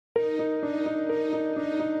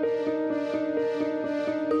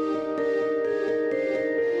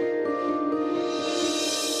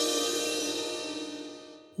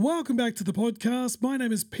Welcome back to the podcast. My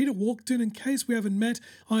name is Peter Walkden. In case we haven't met,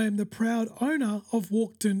 I am the proud owner of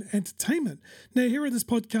Walkden Entertainment. Now, here at this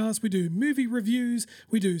podcast, we do movie reviews,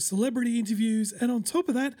 we do celebrity interviews, and on top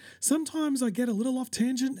of that, sometimes I get a little off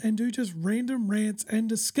tangent and do just random rants and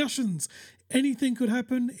discussions. Anything could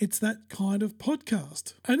happen. It's that kind of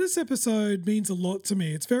podcast. And this episode means a lot to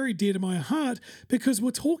me. It's very dear to my heart because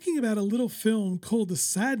we're talking about a little film called The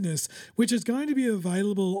Sadness, which is going to be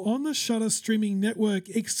available on the Shudder streaming network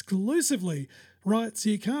exclusively. Right, so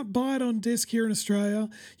you can't buy it on disc here in Australia,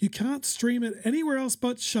 you can't stream it anywhere else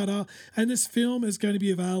but Shudder, and this film is going to be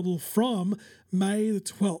available from May the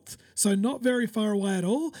 12th. So not very far away at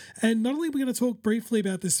all, and not only are we going to talk briefly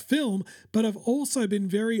about this film, but I've also been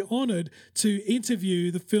very honoured to interview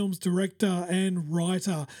the film's director and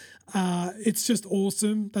writer. It's just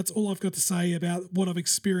awesome. That's all I've got to say about what I've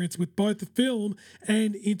experienced with both the film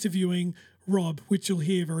and interviewing Rob, which you'll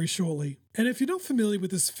hear very shortly. And if you're not familiar with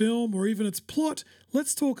this film or even its plot,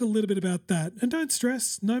 let's talk a little bit about that. And don't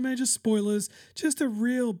stress, no major spoilers, just a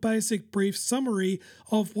real basic brief summary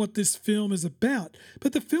of what this film is about.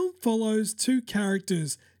 But the film follows two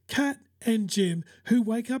characters, Kat and Jim, who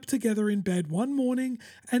wake up together in bed one morning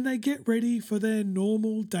and they get ready for their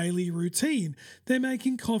normal daily routine. They're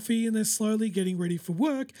making coffee and they're slowly getting ready for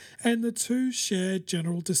work, and the two share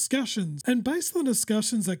general discussions. And based on the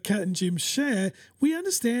discussions that Kat and Jim share, we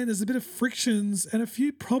understand there's a bit of frictions and a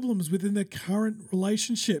few problems within their current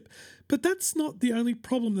relationship. But that's not the only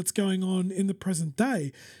problem that's going on in the present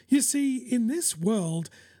day. You see, in this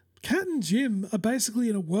world, Kat and Jim are basically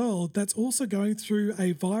in a world that's also going through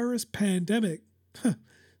a virus pandemic.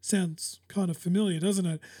 Sounds kind of familiar, doesn't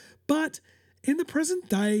it? But in the present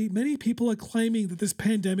day, many people are claiming that this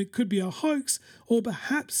pandemic could be a hoax, or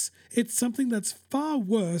perhaps it's something that's far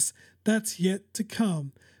worse that's yet to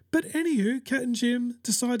come. But anywho, Kat and Jim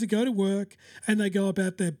decide to go to work and they go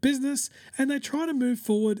about their business and they try to move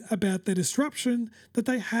forward about their disruption that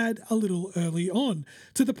they had a little early on,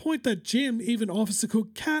 to the point that Jim even offers to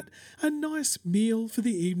cook Kat a nice meal for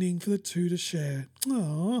the evening for the two to share.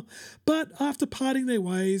 Aww. But after parting their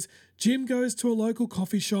ways, Jim goes to a local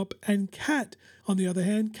coffee shop and Kat, on the other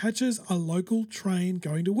hand, catches a local train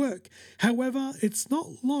going to work. However, it's not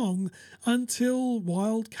long until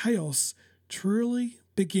wild chaos truly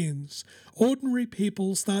begins. Ordinary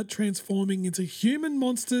people start transforming into human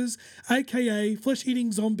monsters, aka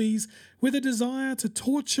flesh-eating zombies, with a desire to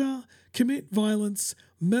torture, commit violence,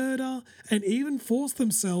 murder, and even force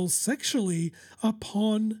themselves sexually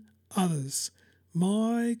upon others.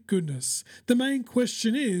 My goodness. The main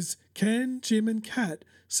question is, can Jim and Kat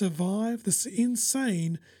survive this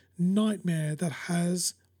insane nightmare that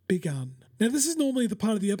has begun? Now, this is normally the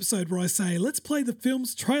part of the episode where I say, let's play the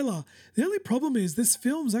film's trailer. The only problem is this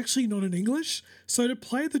film's actually not in English, so to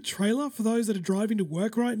play the trailer for those that are driving to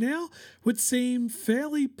work right now would seem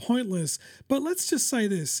fairly pointless. But let's just say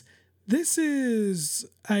this. This is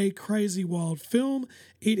a crazy wild film.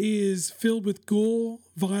 It is filled with gore,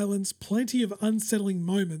 violence, plenty of unsettling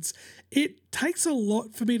moments. It takes a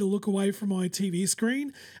lot for me to look away from my TV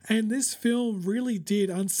screen, and this film really did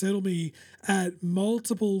unsettle me at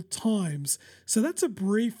multiple times. So that's a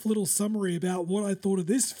brief little summary about what I thought of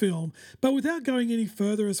this film. But without going any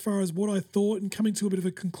further as far as what I thought and coming to a bit of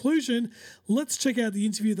a conclusion, let's check out the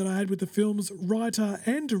interview that I had with the film's writer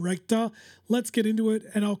and director. Let's get into it,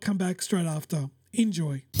 and I'll come back straight after.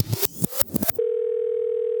 Enjoy.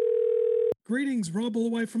 Greetings, Rob, all the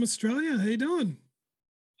way from Australia. How you doing?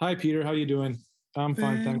 Hi, Peter. How you doing? I'm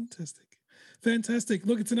fine, thanks. Fantastic.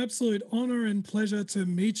 Look, it's an absolute honor and pleasure to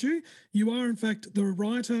meet you. You are, in fact, the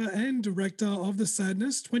writer and director of The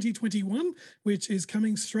Sadness 2021, which is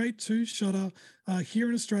coming straight to Shudder here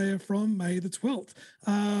in Australia from May the 12th.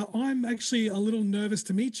 I'm actually a little nervous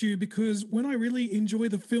to meet you because when I really enjoy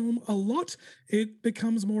the film a lot, it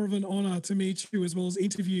becomes more of an honor to meet you as well as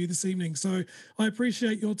interview you this evening. So I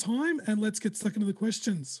appreciate your time, and let's get stuck into the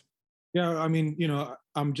questions. Yeah, I mean,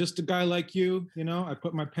 I'm just a guy like you. I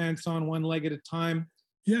put my pants on one leg at a time.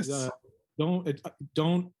 Yes. Don't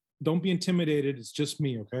be intimidated. It's just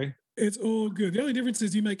me, okay? It's all good. The only difference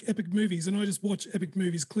is you make epic movies, and I just watch epic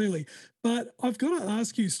movies, clearly. But I've got to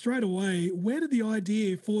ask you straight away, where did the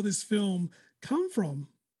idea for this film come from?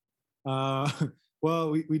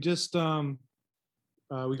 Well, we just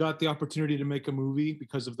we got the opportunity to make a movie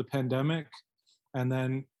because of the pandemic, and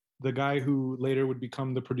then the guy who later would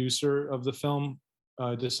become the producer of the film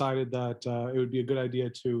decided that it would be a good idea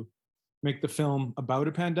to make the film about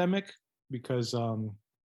a pandemic because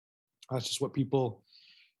that's just what people,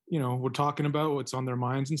 were talking about, what's on their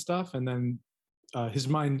minds and stuff. And then his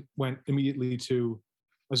mind went immediately to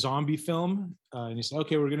a zombie film, and he said,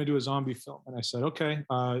 okay, we're going to do a zombie film. And I said, okay,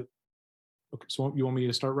 okay, so you want me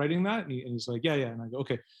to start writing that? And he's like, yeah. And I go,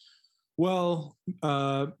 okay, well,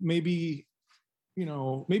 maybe,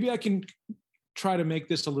 maybe I can try to make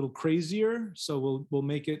this a little crazier. So we'll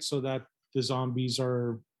make it so that the zombies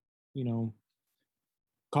are,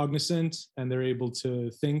 cognizant and they're able to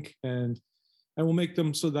think, and we'll make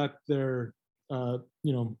them so that they're,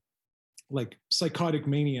 like psychotic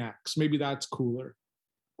maniacs. Maybe that's cooler.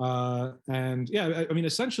 And yeah, I mean,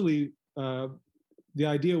 essentially, the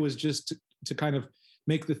idea was just to kind of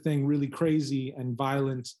make the thing really crazy and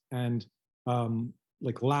violent and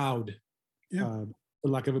like loud, for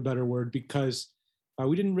lack of a better word, because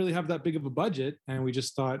we didn't really have that big of a budget, and we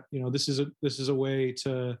just thought, this is a way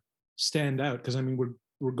to stand out, because I mean,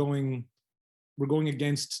 we're going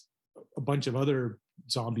against a bunch of other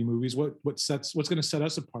zombie movies. What's going to set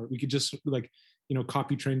us apart? We could just like,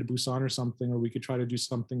 copy Train to Busan or something, or we could try to do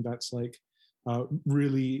something that's like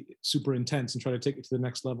really super intense and try to take it to the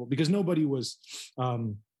next level, because nobody was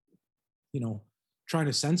trying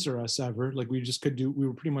to censor us ever. Like we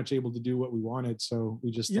were pretty much able to do what we wanted. So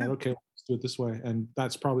we just thought, okay, let's do it this way. And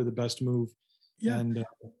that's probably the best move. Yeah. And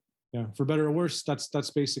for better or worse,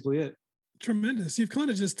 that's basically it. Tremendous. You've kind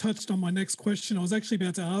of just touched on my next question. I was actually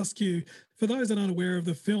about to ask you, for those that aren't aware of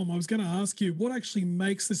the film, I was going to ask you what actually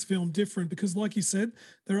makes this film different, because like you said,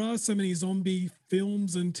 there are so many zombie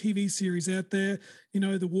films and TV series out there,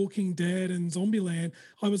 The Walking Dead and Zombieland.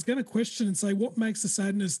 I was going to question and say, what makes The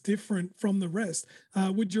Sadness different from the rest?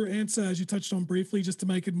 Would your answer, as you touched on briefly, just to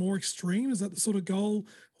make it more extreme? Is that the sort of goal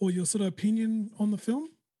or your sort of opinion on the film?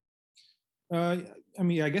 I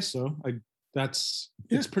mean, I guess so. It's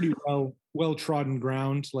pretty well trodden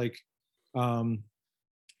ground. Like,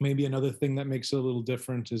 maybe another thing that makes it a little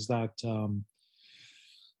different is that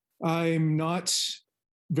I'm not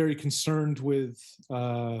very concerned with,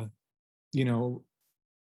 a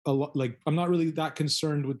lot. Like, I'm not really that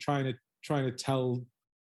concerned with trying to tell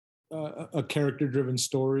a character-driven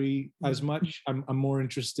story as much. I'm more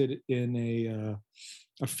interested in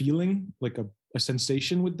a feeling, like a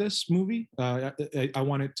sensation with this movie. I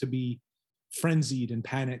want it to be frenzied and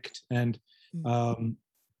panicked, and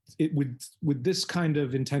it with this kind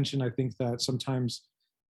of intention, I think that sometimes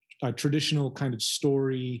a traditional kind of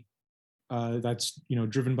story that's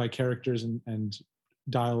driven by characters and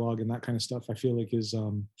dialogue and that kind of stuff, I feel like is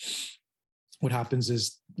what happens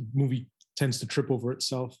is the movie tends to trip over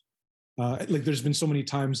itself. Like there's been so many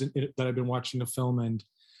times that I've been watching a film and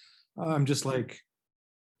I'm just like,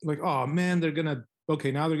 oh man,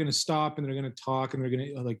 now they're gonna stop and they're gonna talk and they're gonna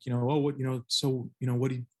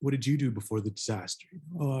what did you do before the disaster?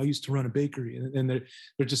 Oh, I used to run a bakery, and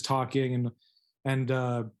they're just talking and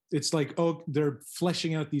it's like, oh, they're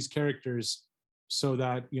fleshing out these characters so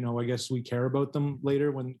that I guess we care about them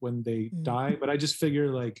later when they die. But I just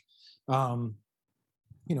figure like,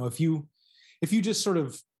 if you just sort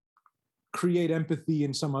of create empathy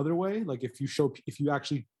in some other way, like if you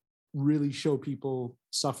actually really show people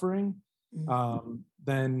suffering,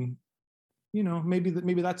 then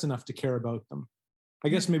maybe that's enough to care about them. I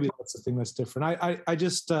guess maybe that's the thing that's different. I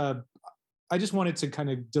just wanted to kind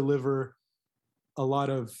of deliver a lot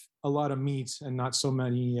of meat and not so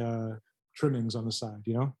many trimmings on the side.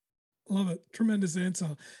 Love it. Tremendous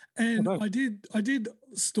answer. And I did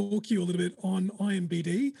stalk you a little bit on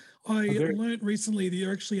IMDb. I learned recently that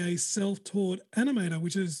you're actually a self-taught animator,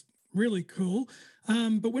 which is really cool.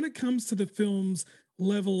 But when it comes to the film's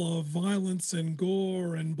level of violence and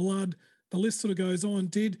gore and blood, the list sort of goes on.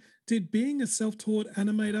 Did being a self-taught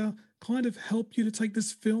animator kind of help you to take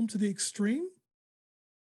this film to the extreme?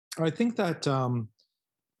 I think that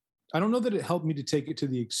I don't know that it helped me to take it to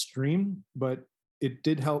the extreme, but it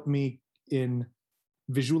did help me in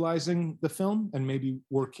visualizing the film and maybe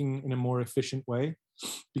working in a more efficient way,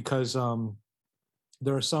 because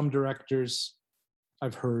there are some directors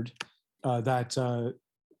I've heard that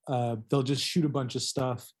they'll just shoot a bunch of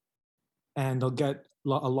stuff and they'll get a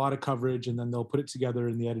lot of coverage and then they'll put it together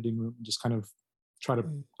in the editing room and just kind of try to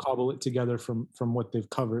cobble it together from what they've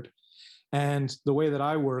covered. And the way that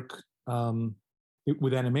I work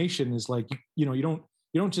with animation is like, you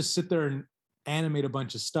don't just sit there and animate a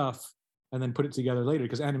bunch of stuff and then put it together later,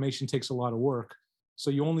 because animation takes a lot of work.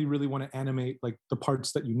 So you only really want to animate like the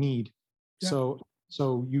parts that you need. Yeah.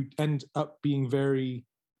 So you end up being very,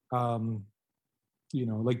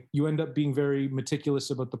 like you end up being very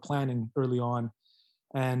meticulous about the planning early on.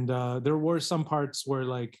 And there were some parts where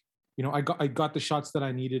like, I got the shots that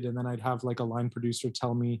I needed, and then I'd have like a line producer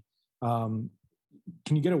tell me, can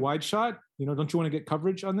you get a wide shot? Don't you want to get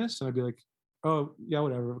coverage on this? And I'd be like, oh yeah,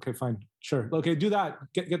 whatever. Okay, fine. Sure. Okay, do that.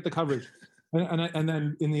 Get the coverage. and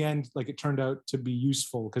then in the end, like it turned out to be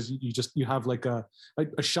useful because you have like a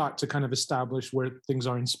shot to kind of establish where things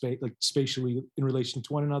are in space, like spatially in relation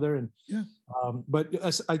to one another. And Yeah. but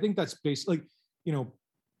I think that's based like, you know,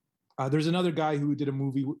 there's another guy who did a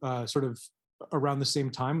movie sort of around the same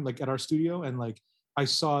time, like at our studio, and like I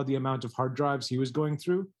saw the amount of hard drives he was going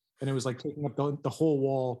through, and it was like taking up the whole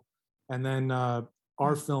wall. And then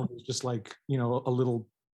our film was just like, you know, a little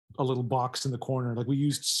box in the corner. Like we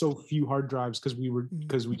used so few hard drives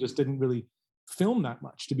because we just didn't really film that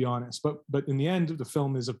much, to be honest. But in the end, the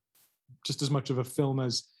film is just as much of a film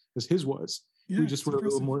as his was. Yeah, we just were a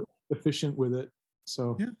little more efficient with it.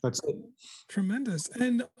 So yeah, that's it. Tremendous.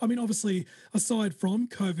 And I mean, obviously, aside from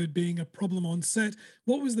COVID being a problem on set,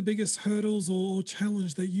 what was the biggest hurdles or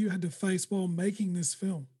challenge that you had to face while making this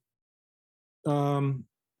film? Um,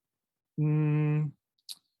 mm,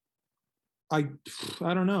 I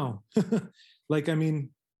don't know. Like, I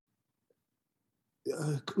mean,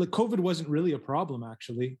 like COVID wasn't really a problem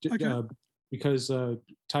actually, Okay. because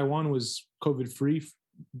Taiwan was COVID free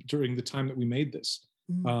during the time that we made this,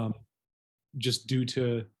 Mm, just due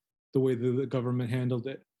to the way the government handled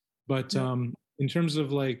it. But yeah. in terms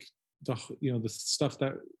of like the stuff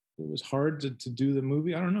that was hard to do the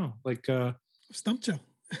movie, I don't know. Like, Stumped you.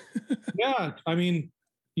 yeah, I mean,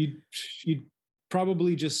 you'd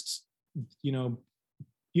probably just, you know,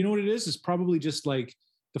 what it is probably just like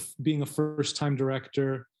being a first time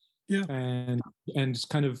director, Yeah. and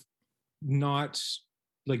kind of not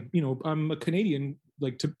like, you know, I'm a Canadian,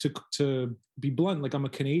 like to be blunt, like I'm a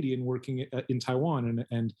Canadian working in Taiwan,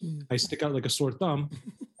 and I stick out like a sore thumb,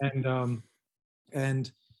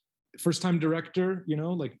 and first time director, you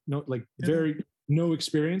know, like no, like Yeah. very no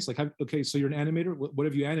experience. Like, okay, so you're an animator. What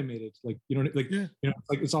have you animated? Like, you know, like, Yeah. you know,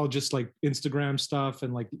 like it's all just like Instagram stuff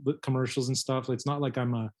and like commercials and stuff. It's not like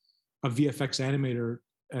I'm a VFX animator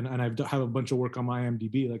and I have a bunch of work on my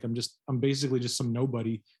IMDb. Like I'm basically just some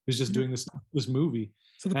nobody who's just doing this movie.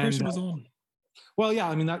 So the pressure was on. Well, yeah,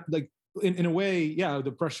 I mean that, like, in a way, yeah,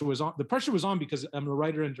 the pressure was on. The pressure was on because I'm a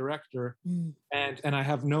writer and director, and I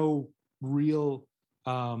have no real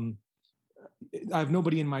I have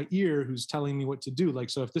nobody in my ear who's telling me what to do. Like,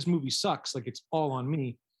 so if this movie sucks, like it's all on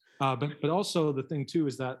me. But also the thing too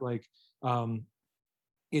is that like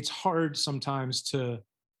it's hard sometimes to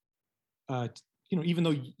you know, even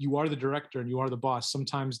though you are the director and you are the boss,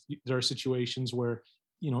 sometimes there are situations where,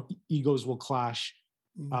 you know, egos will clash,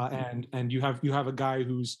 and you have a guy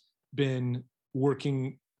who's been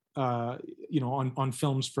working you know, on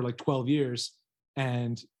films for like 12 years,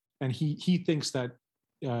 and he thinks that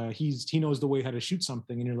he knows the way how to shoot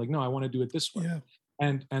something, and you're like, no, I want to do it this way. Yeah.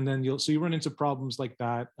 And then you run into problems like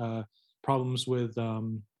that, problems with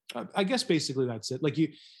I guess basically that's it. Like you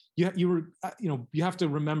know, you have to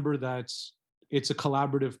remember that it's a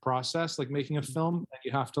collaborative process, like making a film, and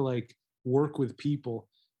you have to like work with people.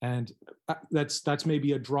 And that's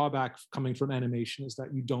maybe a drawback coming from animation, is that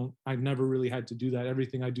I've never really had to do that.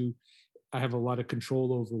 Everything I do, I have a lot of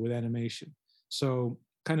control over with animation. So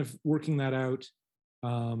kind of working that out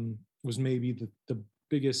was maybe the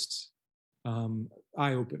biggest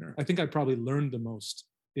eye opener. I think I probably learned the most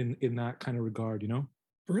in that kind of regard, you know?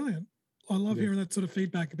 Brilliant. I love hearing that sort of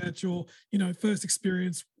feedback about your, you know, first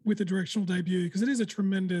experience with the directional debut, because it is a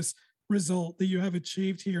tremendous result that you have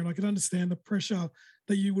achieved here. And I can understand the pressure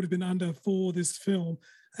that you would have been under for this film.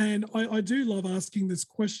 And I do love asking this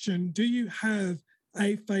question. Do you have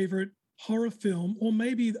a favorite horror film, or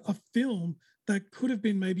maybe a film that could have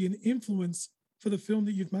been maybe an influence for the film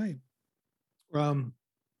that you've made? I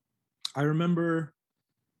remember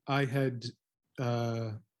I had,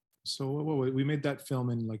 so we made that film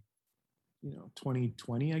in like, you know,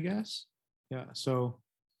 2020, I guess. Yeah. So,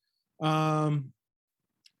 I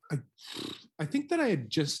think that I had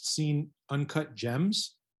just seen Uncut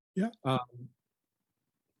Gems. Yeah.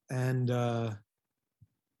 And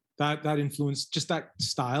that influenced just that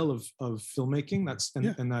style of filmmaking.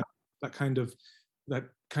 And that kind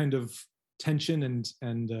of tension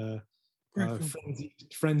and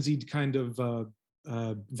frenzied kind of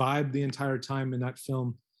vibe the entire time in that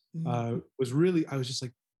film was really, I was just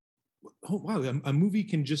like, oh wow, a movie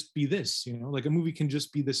can just be this, you know, like a movie can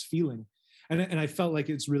just be this feeling. And I felt like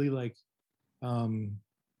it's really like kind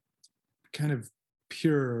of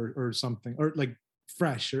pure or something, or like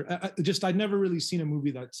fresh, or just I'd never really seen a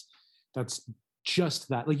movie that's just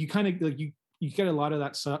that. Like you kind of like you get a lot of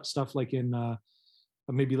that stuff like in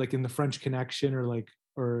maybe like in The French Connection,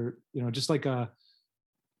 or you know, just like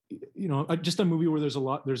just a movie where there's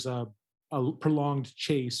a prolonged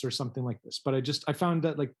chase or something like this. But I found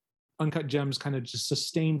that like Uncut Gems kind of just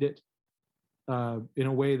sustained it in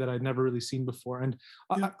a way that I'd never really seen before. And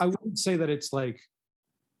Yeah. I wouldn't say that it's like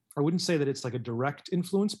a direct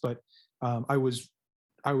influence, but I was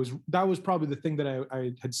that was probably the thing that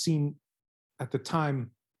I had seen at the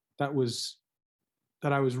time that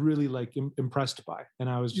I was really like impressed by, and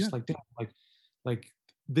I was just like, damn, like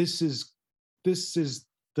this is the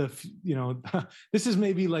this is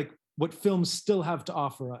maybe like what films still have to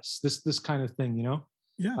offer us, this kind of thing,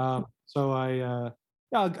 So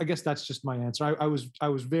yeah, I guess that's just my answer. I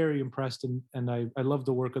was very impressed, and I love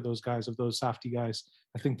the work of those guys, of those Safdie guys.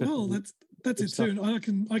 I think that Well, that's it stuff. too.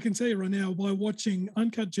 And I can tell you right now, by watching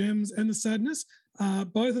Uncut Gems and The Sadness,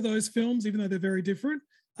 both of those films, even though they're very different,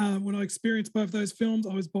 when I experienced both of those films,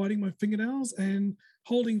 I was biting my fingernails and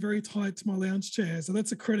holding very tight to my lounge chair. So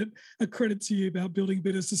that's a credit to you about building a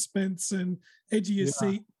bit of suspense and edge of your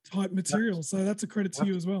seat type material. So that's a credit to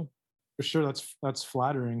you as well. For sure, that's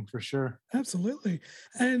flattering, for sure. Absolutely.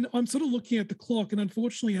 And I'm sort of looking at the clock, and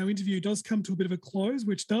unfortunately our interview does come to a bit of a close,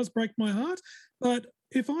 which does break my heart. But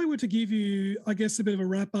if I were to give you, I guess, a bit of a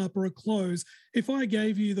wrap up or a close, if I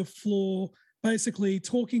gave you the floor, basically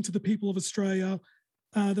talking to the people of Australia,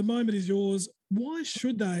 the moment is yours. Why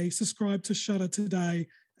should they subscribe to Shudder today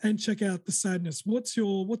and check out The Sadness? What's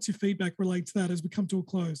your feedback related to that as we come to a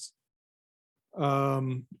close?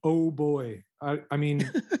 Oh boy. I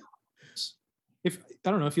mean, if I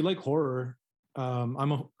don't know if you like horror, I'm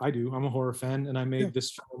a horror fan, and I made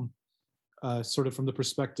this film sort of from the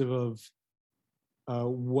perspective of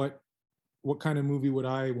what kind of movie would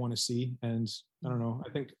I want to see, and I don't know. I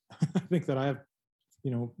think that I have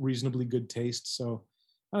reasonably good taste, so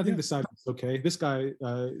I think The Sadness is okay. This guy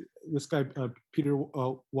Peter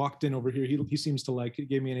walked in over here. He seems to like it. He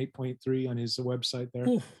gave me an 8.3 on his website there.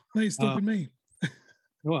 Oh, he's stopping me.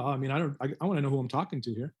 Well, I mean, I want to know who I'm talking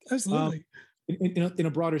to here. Absolutely. In a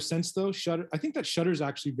broader sense, though, Shudder. I think that Shudder is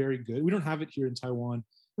actually very good. We don't have it here in Taiwan,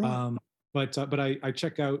 right. But I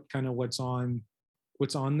check out kind of what's on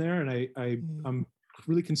there, and I'm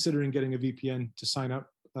really considering getting a VPN to sign up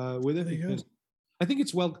with it, because I think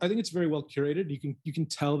it's very well curated. You can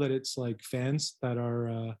tell that it's like fans that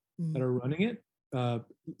are running it,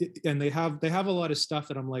 and they have a lot of stuff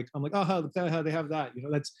that I'm like, oh, how they have that,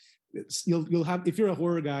 you'll have, if you're a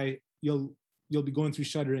horror guy, you'll be going through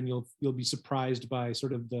Shudder, and you'll be surprised by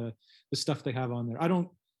sort of the stuff they have on there. I don't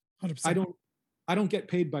get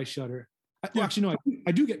paid by Shudder. Well, actually, no,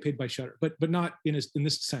 I do get paid by Shudder, but not in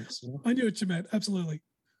this sense. I knew what you meant. Absolutely.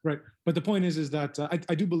 Right, but the point is that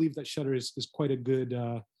I do believe that Shudder is quite a good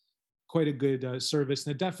service,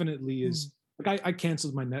 and it definitely is. Like I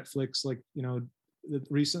canceled my Netflix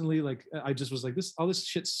recently. Like I just was like, all this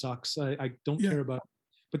shit sucks. I don't care about it.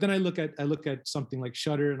 But then I look at something like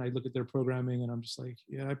Shudder, and I look at their programming, and I'm just like,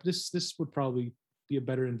 yeah, this would probably be a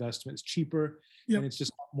better investment. It's cheaper, and it's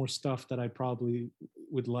just more stuff that I probably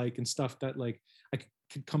would like, and stuff that like I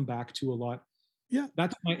could come back to a lot. Yeah,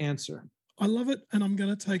 that's my answer. I love it, and I'm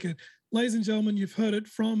going to take it. Ladies and gentlemen, you've heard it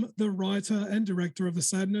from the writer and director of The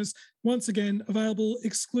Sadness. Once again, available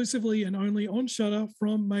exclusively and only on Shudder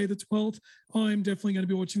from May the 12th. I'm definitely going to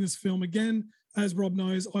be watching this film again. As Rob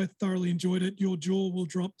knows, I thoroughly enjoyed it. Your jaw will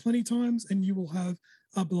drop plenty times, and you will have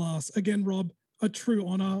a blast. Again, Rob, a true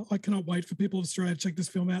honor. I cannot wait for people of Australia to check this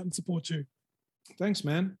film out and support you. Thanks,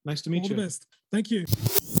 man. Nice to meet you. All the best. Thank you.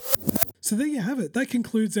 So there you have it. That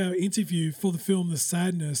concludes our interview for the film The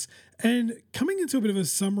Sadness. And coming into a bit of a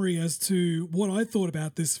summary as to what I thought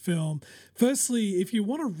about this film. Firstly, if you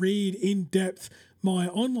want to read in depth my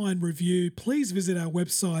online review, please visit our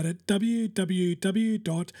website at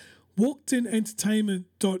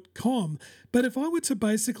www.walkedinentertainment.com. But if I were to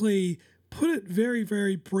basically put it very,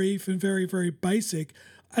 very brief and very, very basic,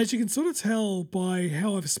 as you can sort of tell by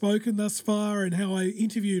how I've spoken thus far and how I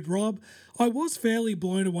interviewed Rob, I was fairly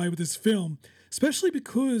blown away with this film, especially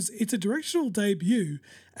because it's a directional debut.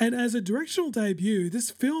 And as a directional debut,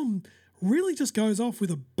 this film really just goes off with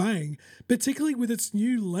a bang, particularly with its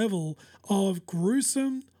new level of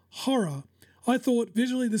gruesome horror. I thought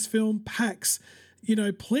visually this film packs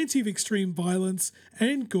plenty of extreme violence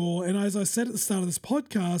and gore. And as I said at the start of this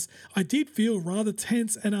podcast, I did feel rather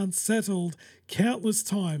tense and unsettled countless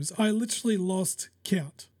times. I literally lost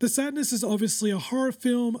count. The Sadness is obviously a horror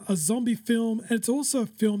film, a zombie film, and it's also a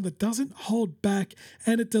film that doesn't hold back,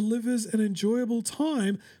 and it delivers an enjoyable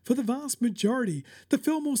time for the vast majority. The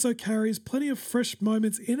film also carries plenty of fresh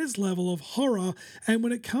moments in its level of horror, and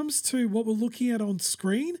when it comes to what we're looking at on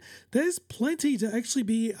screen, there's plenty to actually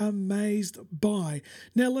be amazed by.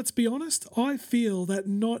 Now, let's be honest, I feel that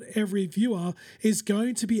not every viewer is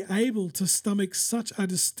going to be able to stomach such a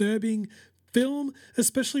disturbing film,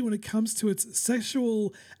 especially when it comes to its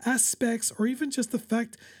sexual aspects or even just the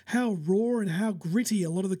fact how raw and how gritty a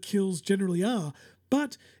lot of the kills generally are.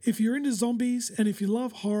 But if you're into zombies and if you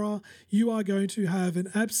love horror, you are going to have an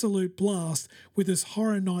absolute blast with this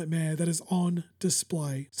horror nightmare that is on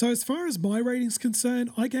display. So as far as my rating's concerned,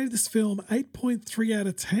 I gave this film 8.3 out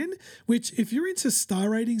of 10, which if you're into star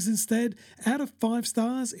ratings instead, out of 5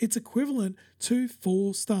 stars, it's equivalent to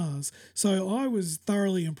 4 stars. So I was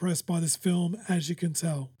thoroughly impressed by this film, as you can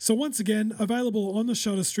tell. So once again, available on the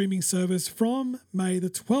Shudder streaming service from May the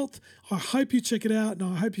 12th. I hope you check it out and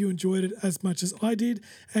I hope you enjoyed it as much as I did.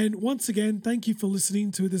 And once again, thank you for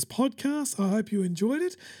listening to this podcast. I hope you enjoyed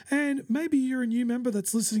it. And maybe you're a new member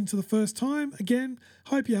that's listening to the first time. Again,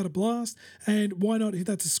 hope you had a blast. And why not hit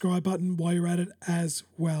that subscribe button while you're at it as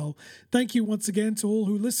well. Thank you once again to all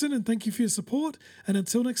who listen and thank you for your support. And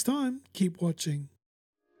until next time, keep watching.